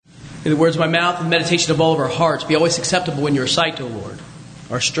May the words of my mouth and the meditation of all of our hearts be always acceptable in your sight, O Lord,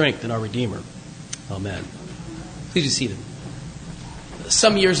 our strength and our Redeemer. Amen. Please be seated.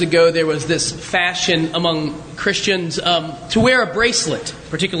 Some years ago, there was this fashion among Christians to wear a bracelet,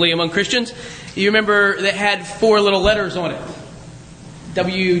 particularly among Christians. You remember that had 4 little letters on it.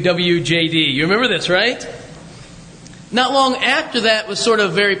 WWJD. You remember this, right? Not long after that was sort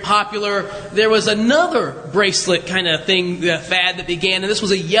of very popular, there was another bracelet kind of thing, fad that began, and this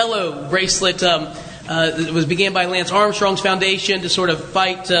was a yellow bracelet. It was began by Lance Armstrong's foundation to sort of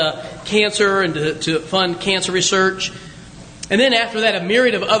fight cancer and to fund cancer research. And then after that, a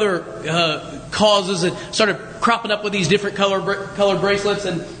myriad of other causes started cropping up with these different colored bracelets,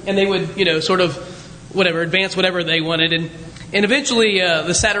 and they would, sort of, advance whatever they wanted. And eventually,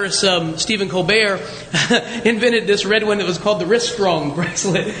 the satirist Stephen Colbert invented this red one that was called the Wrist Strong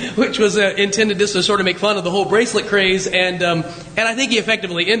bracelet, which was intended just to sort of make fun of the whole bracelet craze, and I think he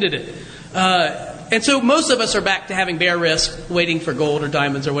effectively ended it. And so most of us are back to having bare wrists, waiting for gold or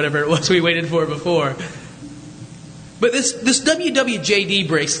diamonds or whatever it was we waited for before. But this WWJD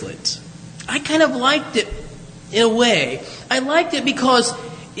bracelet, I kind of liked it in a way. I liked it because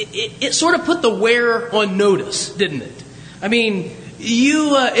it sort of put the wearer on notice, didn't it? I mean,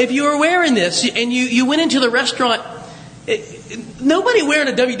 if you were wearing this and you went into the restaurant, nobody wearing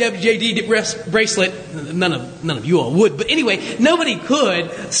a WWJD bracelet, none of you all would, but anyway, nobody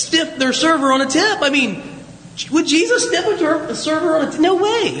could stiff their server on a tip. I mean, would Jesus stiff a server on a tip? No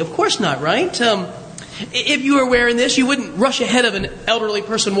way. Of course not, right? If you were wearing this, you wouldn't rush ahead of an elderly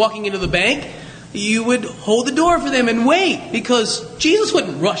person walking into the bank. You would hold the door for them and wait, because Jesus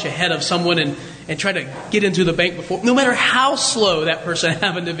wouldn't rush ahead of someone and try to get into the bank before, no matter how slow that person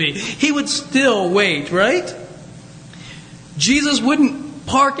happened to be. He would still wait, right? Jesus wouldn't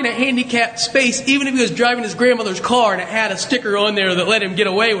park in a handicapped space, even if he was driving his grandmother's car and it had a sticker on there that let him get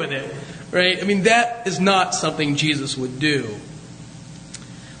away with it, right? I mean, that is not something Jesus would do.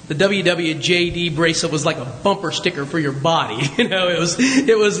 The WWJD bracelet was like a bumper sticker for your body.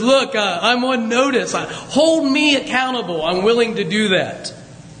 It was look, I'm on notice. Hold me accountable. I'm willing to do that.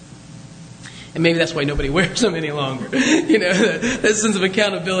 And maybe that's why nobody wears them any longer. That sense of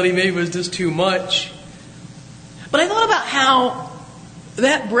accountability maybe was just too much. But I thought about how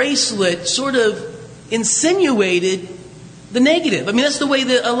that bracelet sort of insinuated the negative. I mean, that's the way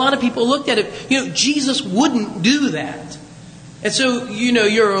that a lot of people looked at it. Jesus wouldn't do that. And so,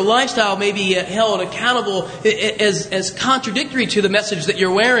 your lifestyle may be held accountable as contradictory to the message that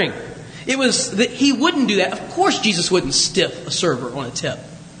you're wearing. It was that he wouldn't do that. Of course, Jesus wouldn't stiff a server on a tip.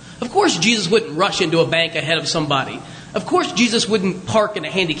 Of course, Jesus wouldn't rush into a bank ahead of somebody. Of course, Jesus wouldn't park in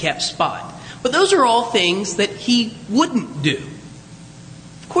a handicapped spot. But those are all things that he wouldn't do.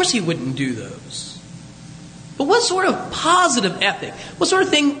 Of course, he wouldn't do those. But what sort of positive ethic, what sort of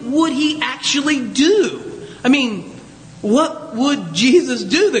thing would he actually do? I mean, what would Jesus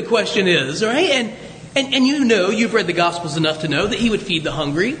do, the question is, right? And you've read the Gospels enough to know that he would feed the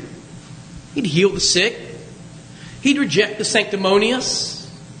hungry. He'd heal the sick. He'd reject the sanctimonious.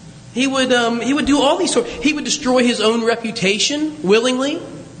 He would do all these sorts. He would destroy his own reputation willingly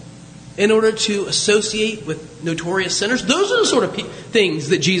in order to associate with notorious sinners. Those are the sort of things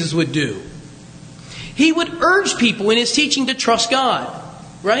that Jesus would do. He would urge people in his teaching to trust God,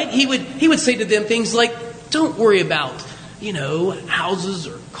 right? He would say to them things like, don't worry about, houses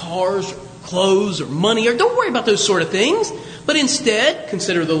or cars or clothes or money, or don't worry about those sort of things. But instead,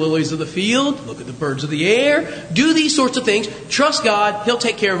 consider the lilies of the field, look at the birds of the air, do these sorts of things, trust God, he'll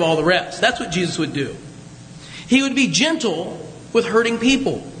take care of all the rest. That's what Jesus would do. He would be gentle with hurting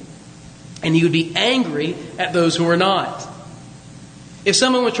people, and he would be angry at those who are not. If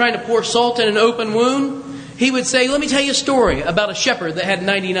someone was trying to pour salt in an open wound, he would say, let me tell you a story about a shepherd that had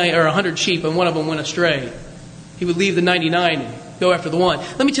 99 or 100 sheep and one of them went astray. He would leave the 99 and go after the one.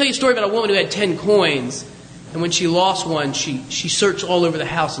 Let me tell you a story about a woman who had 10 coins. And when she lost one, she searched all over the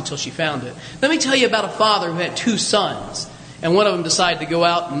house until she found it. Let me tell you about a father who had 2 sons. And one of them decided to go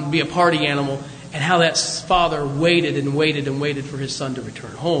out and be a party animal. And how that father waited and waited and waited for his son to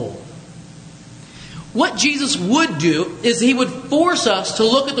return home. What Jesus would do is he would force us to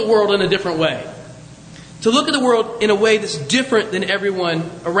look at the world in a different way. To look at the world in a way that's different than everyone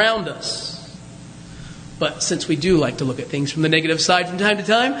around us. But since we do like to look at things from the negative side from time to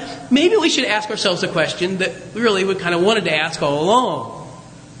time, maybe we should ask ourselves a question that we really would kind of wanted to ask all along.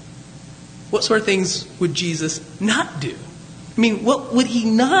 What sort of things would Jesus not do? I mean, what would he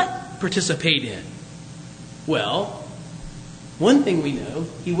not participate in? Well, one thing we know,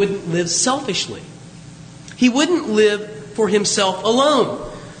 he wouldn't live selfishly. He wouldn't live for himself alone.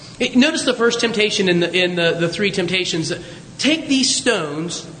 Notice the first temptation in the 3 temptations. take these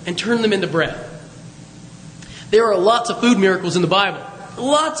stones and turn them into bread. There are lots of food miracles in the Bible.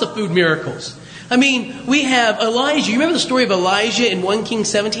 Lots of food miracles. I mean, we have Elijah. You remember the story of Elijah in 1 Kings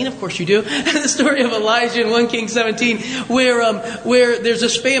 17? Of course you do. The story of Elijah in 1 Kings 17, where there's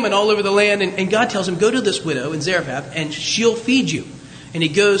this famine all over the land, and God tells him, go to this widow in Zarephath, and she'll feed you. And he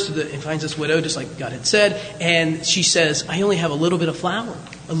goes and finds this widow, just like God had said, and she says, I only have a little bit of flour,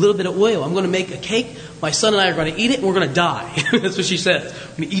 a little bit of oil. I'm going to make a cake. My son and I are going to eat it, and we're going to die. That's what she says.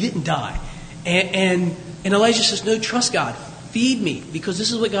 We're going to eat it and die. And Elijah says, no, trust God. Feed me, because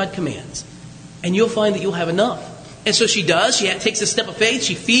this is what God commands. And you'll find that you'll have enough. And so she does. She takes a step of faith.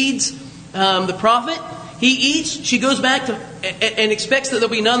 She feeds the prophet. He eats. She goes back and expects that there'll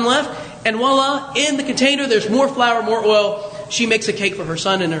be none left. And voila, in the container, there's more flour, more oil. She makes a cake for her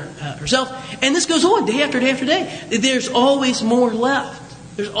son and herself. And this goes on day after day after day. There's always more left.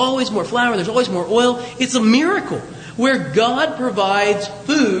 There's always more flour. There's always more oil. It's a miracle where God provides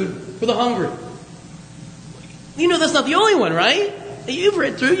food for the hungry. You know that's not the only one, right? You've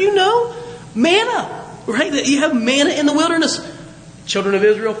read through, you know. Manna, right? You have manna in the wilderness. Children of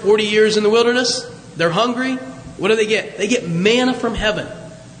Israel, 40 years in the wilderness. They're hungry. What do they get? They get manna from heaven.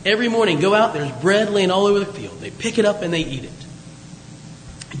 Every morning, go out, there's bread laying all over the field. They pick it up and they eat it.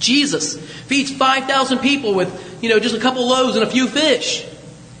 Jesus feeds 5,000 people with, just a couple loaves and a few fish.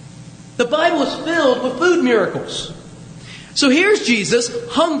 The Bible is filled with food miracles. So here's Jesus,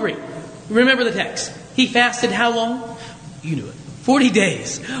 hungry. Remember the text. He fasted how long? You knew it. 40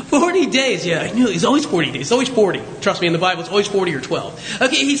 days. 40 days. Yeah, I knew it. It's always 40 days. It's always 40. Trust me, in the Bible, it's always 40 or 12.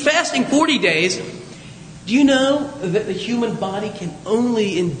 Okay, he's fasting 40 days. Do you know that the human body can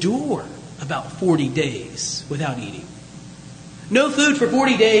only endure about 40 days without eating? No food for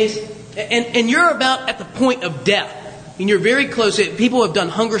 40 days, and you're about at the point of death. And you're very close. People have done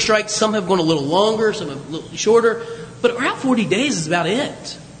hunger strikes. Some have gone a little longer, some have a little shorter. But around 40 days is about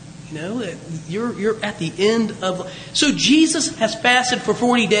it. You're at the end of... So Jesus has fasted for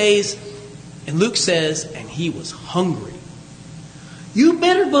 40 days, and Luke says, and he was hungry. You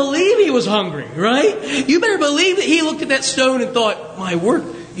better believe he was hungry, right? You better believe that he looked at that stone and thought, my word,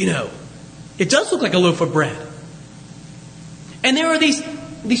 it does look like a loaf of bread. And there are these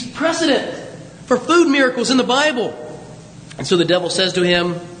precedents for food miracles in the Bible. And so the devil says to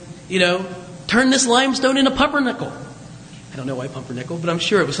him, turn this limestone into pumpernickel. I don't know why pumpernickel, but I'm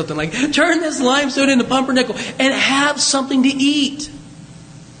sure it was something like, turn this limestone into pumpernickel and have something to eat.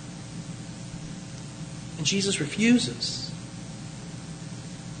 And Jesus refuses.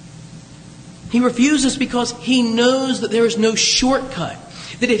 He refuses because he knows that there is no shortcut.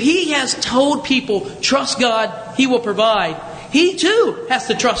 That if he has told people, trust God, he will provide, he too has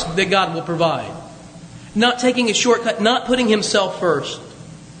to trust that God will provide. Not taking a shortcut, not putting himself first.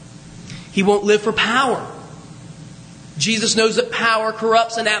 He won't live for power. Jesus knows that power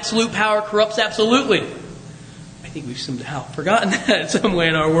corrupts and absolute power corrupts absolutely. I think we've somehow forgotten that some way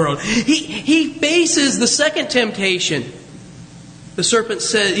in our world. He faces the second temptation. The serpent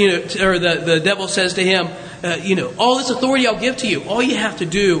says, or the devil says to him, all this authority I'll give to you. All you have to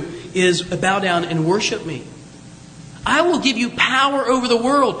do is bow down and worship me. I will give you power over the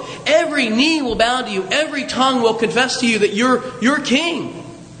world. Every knee will bow to you. Every tongue will confess to you that you're king.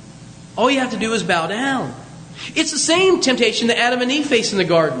 All you have to do is bow down. It's the same temptation that Adam and Eve faced in the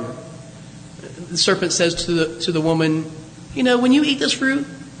garden. The serpent says to the woman, when you eat this fruit,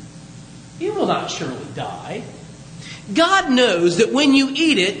 you will not surely die. God knows that when you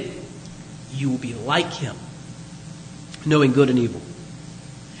eat it, you will be like him, knowing good and evil.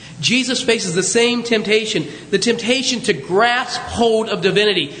 Jesus faces the same temptation, the temptation to grasp hold of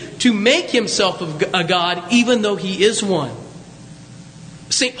divinity, to make himself a God even though he is one.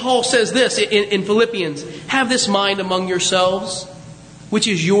 St. Paul says this in Philippians, have this mind among yourselves, which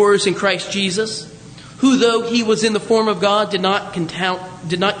is yours in Christ Jesus, who though he was in the form of God did not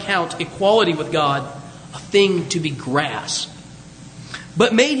count equality with God a thing to be grasped,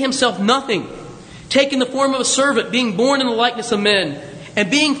 but made himself nothing, taking the form of a servant, being born in the likeness of men, and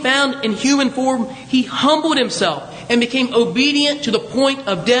being found in human form, he humbled himself and became obedient to the point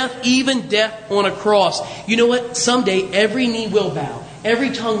of death, even death on a cross. You know what? Someday every knee will bow.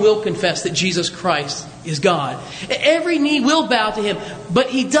 Every tongue will confess that Jesus Christ is God. Every knee will bow to him, but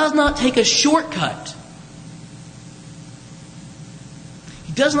he does not take a shortcut.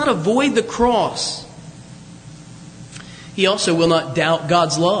 He does not avoid the cross. He also will not doubt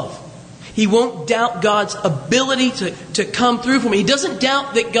God's love. He won't doubt God's ability to come through for him. He doesn't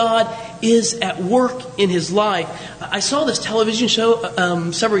doubt that God is at work in his life. I saw this television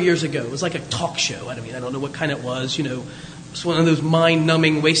show several years ago. It was like a talk show. I don't know what kind it was, It's one of those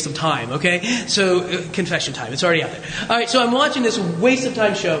mind-numbing waste of time, okay? So, confession time. It's already out there. All right, so I'm watching this waste of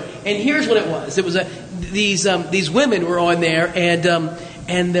time show, and here's what it was. It was these women were on there,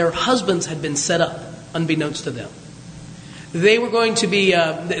 and their husbands had been set up, unbeknownst to them. They were going to be,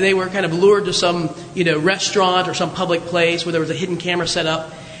 they were kind of lured to some, restaurant or some public place where there was a hidden camera set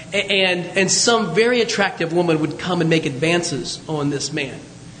up, and some very attractive woman would come and make advances on this man.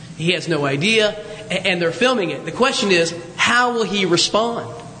 He has no idea, and they're filming it. The question is, how will he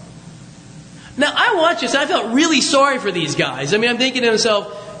respond? Now, I watched this, and I felt really sorry for these guys. I mean, I'm thinking to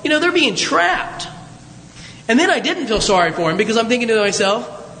myself, they're being trapped. And then I didn't feel sorry for him because I'm thinking to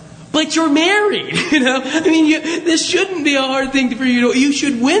myself, but you're married, this shouldn't be a hard thing for you. You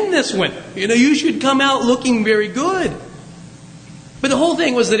should win this one. You should come out looking very good. But the whole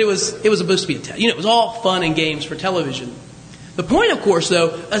thing was that it was supposed to be it was all fun and games for television. The point, of course, though,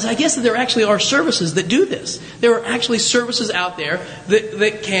 is I guess that there actually are services that do this. There are actually services out there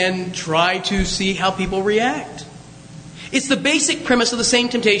that can try to see how people react. It's the basic premise of the same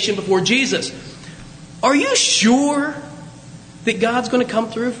temptation before Jesus. Are you sure that God's going to come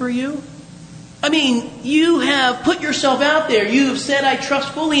through for you? I mean, you have put yourself out there. You have said, I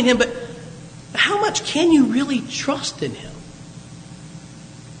trust fully in Him, but how much can you really trust in Him?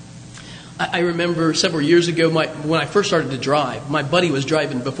 I remember several years ago when I first started to drive, my buddy was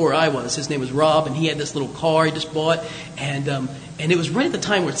driving before I was. His name was Rob, and he had this little car he just bought. And it was right at the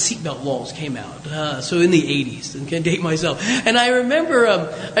time where seatbelt laws came out. So in the 80s, and can't date myself. And I remember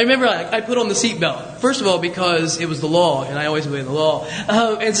I put on the seatbelt. First of all, because it was the law, and I always obey the law.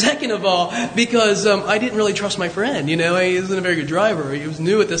 And second of all, because I didn't really trust my friend. He wasn't a very good driver. He was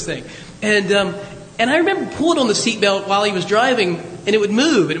new at this thing. And I remember pulling on the seatbelt while he was driving, and it would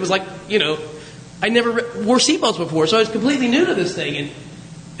move. And it was like, I never wore seatbelts before, so I was completely new to this thing.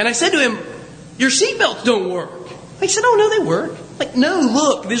 And I said to him, your seatbelts don't work. I said, oh, no, they work. Like, no,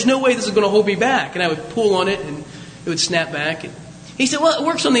 look, there's no way this is going to hold me back. And I would pull on it, and it would snap back. And he said, well, it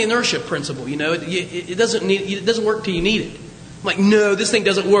works on the inertia principle. It doesn't work till you need it. I'm like, no, this thing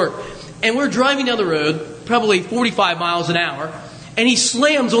doesn't work. And we're driving down the road, probably 45 miles an hour, and he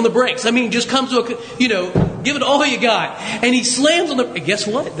slams on the brakes. I mean, just comes to give it all you got. And he slams on and guess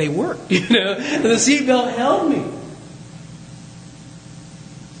what? They worked, And the seatbelt held me.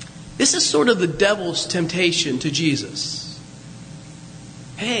 This is sort of the devil's temptation to Jesus.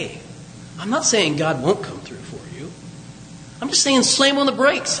 Hey, I'm not saying God won't come through for you. I'm just saying slam on the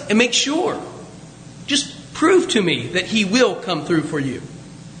brakes and make sure. Just prove to me that He will come through for you.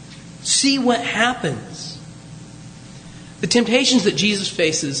 See what happens. The temptations that Jesus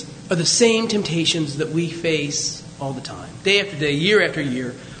faces are the same temptations that we face all the time. Day after day, year after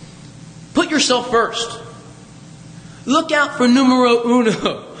year. Put yourself first. Look out for numero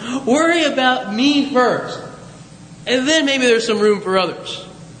uno. Worry about me first. And then maybe there's some room for others.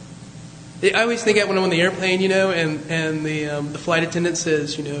 I always think that when I'm on the airplane, and the flight attendant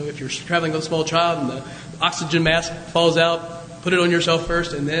says, if you're traveling with a small child and the oxygen mask falls out, put it on yourself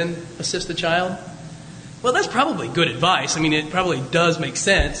first and then assist the child. Well, that's probably good advice. I mean, it probably does make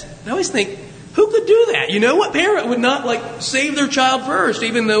sense. I always think, who could do that? What parent would not save their child first,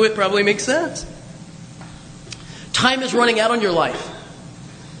 even though it probably makes sense? Time is running out on your life.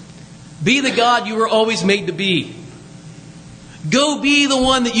 Be the God you were always made to be. Go be the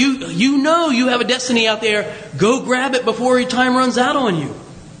one that you have a destiny out there. Go grab it before your time runs out on you.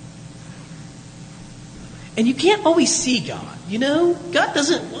 And you can't always see God. God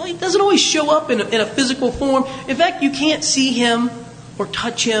He doesn't always show up in a physical form. In fact, you can't see Him or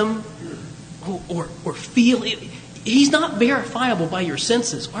touch Him or feel it. He's not verifiable by your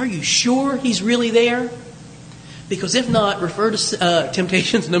senses. Are you sure He's really there? Because if not, refer to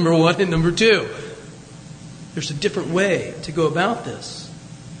temptations number 1 and number 2. There's a different way to go about this.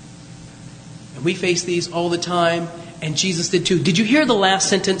 And we face these all the time. And Jesus did too. Did you hear the last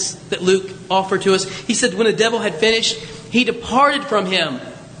sentence that Luke offered to us? He said, when the devil had finished, he departed from him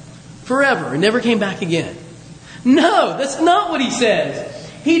forever and never came back again. No, that's not what he says.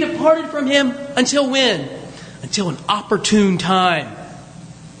 He departed from him until when? Until an opportune time.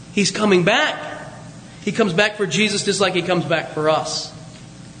 He's coming back. He comes back for Jesus just like He comes back for us.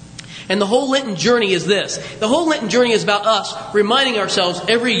 And the whole Lenten journey is this. The whole Lenten journey is about us reminding ourselves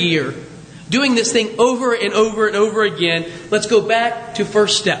every year, doing this thing over and over and over again. Let's go back to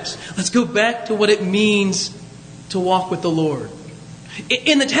first steps. Let's go back to what it means to walk with the Lord.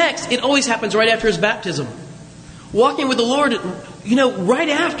 In the text, it always happens right after His baptism. Walking with the Lord, right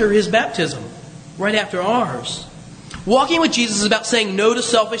after His baptism. Right after ours. Walking with Jesus is about saying no to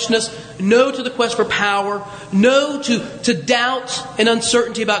selfishness, no to the quest for power, no to doubt and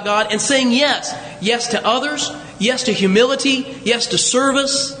uncertainty about God, and saying yes. Yes to others, Yes to humility. Yes to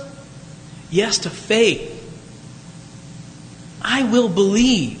service. Yes to faith. I will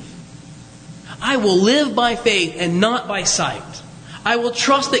believe. I will live by faith and not by sight. I will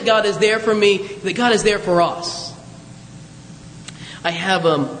trust that God is there for me, that God is there for us. I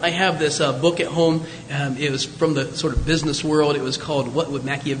have this book at home. It was from the sort of business world. It was called What Would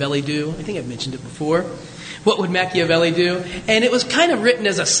Machiavelli Do? I think I've mentioned it before. What Would Machiavelli Do? And it was kind of written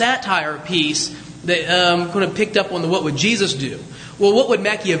as a satire piece that kind of picked up on the What Would Jesus Do? Well, what would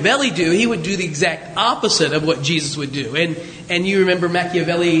Machiavelli do? He would do the exact opposite of what Jesus would do. And you remember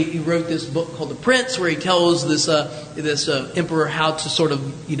Machiavelli, he wrote this book called The Prince, where he tells this emperor how to sort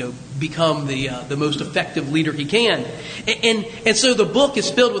of become the most effective leader he can. And so the book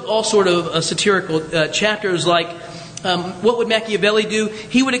is filled with all sort of satirical chapters like, what would Machiavelli do?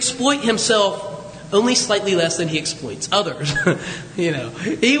 He would exploit himself only slightly less than he exploits others.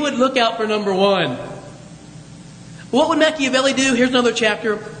 He would look out for number one. What would Machiavelli do? Here's another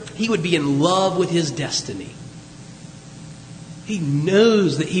chapter. He would be in love with his destiny. He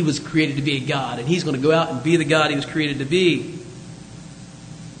knows that he was created to be a god, and he's going to go out and be the god he was created to be.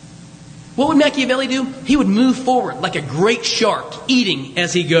 What would Machiavelli do? He would move forward like a great shark, eating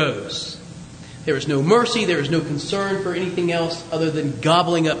as he goes. There is no mercy, there is no concern for anything else other than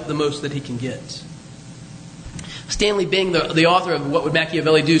gobbling up the most that he can get. Stanley Bing, the author of What Would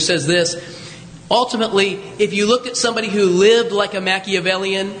Machiavelli Do, says this: ultimately, if you looked at somebody who lived like a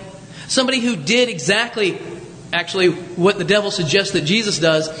Machiavellian, somebody who did exactly, actually, what the devil suggests that Jesus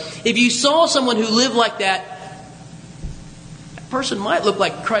does, if you saw someone who lived like that, that person might look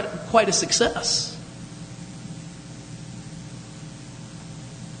like quite a success.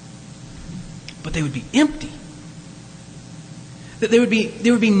 But they would be empty. That there would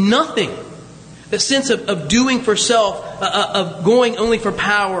be nothing. The sense of doing for self, of going only for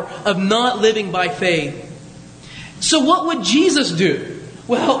power, of not living by faith. So what would Jesus do?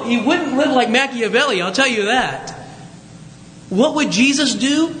 Well, he wouldn't live like Machiavelli, I'll tell you that. What would Jesus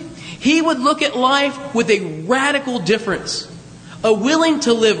do? He would look at life with a radical difference. A willing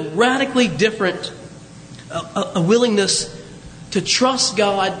to live radically different. A willingness to trust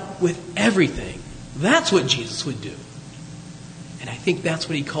God with everything. That's what Jesus would do. And I think that's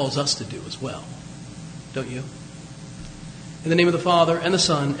what he calls us to do as well. Don't you? In the name of the Father, and the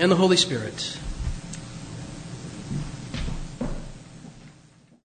Son, and the Holy Spirit.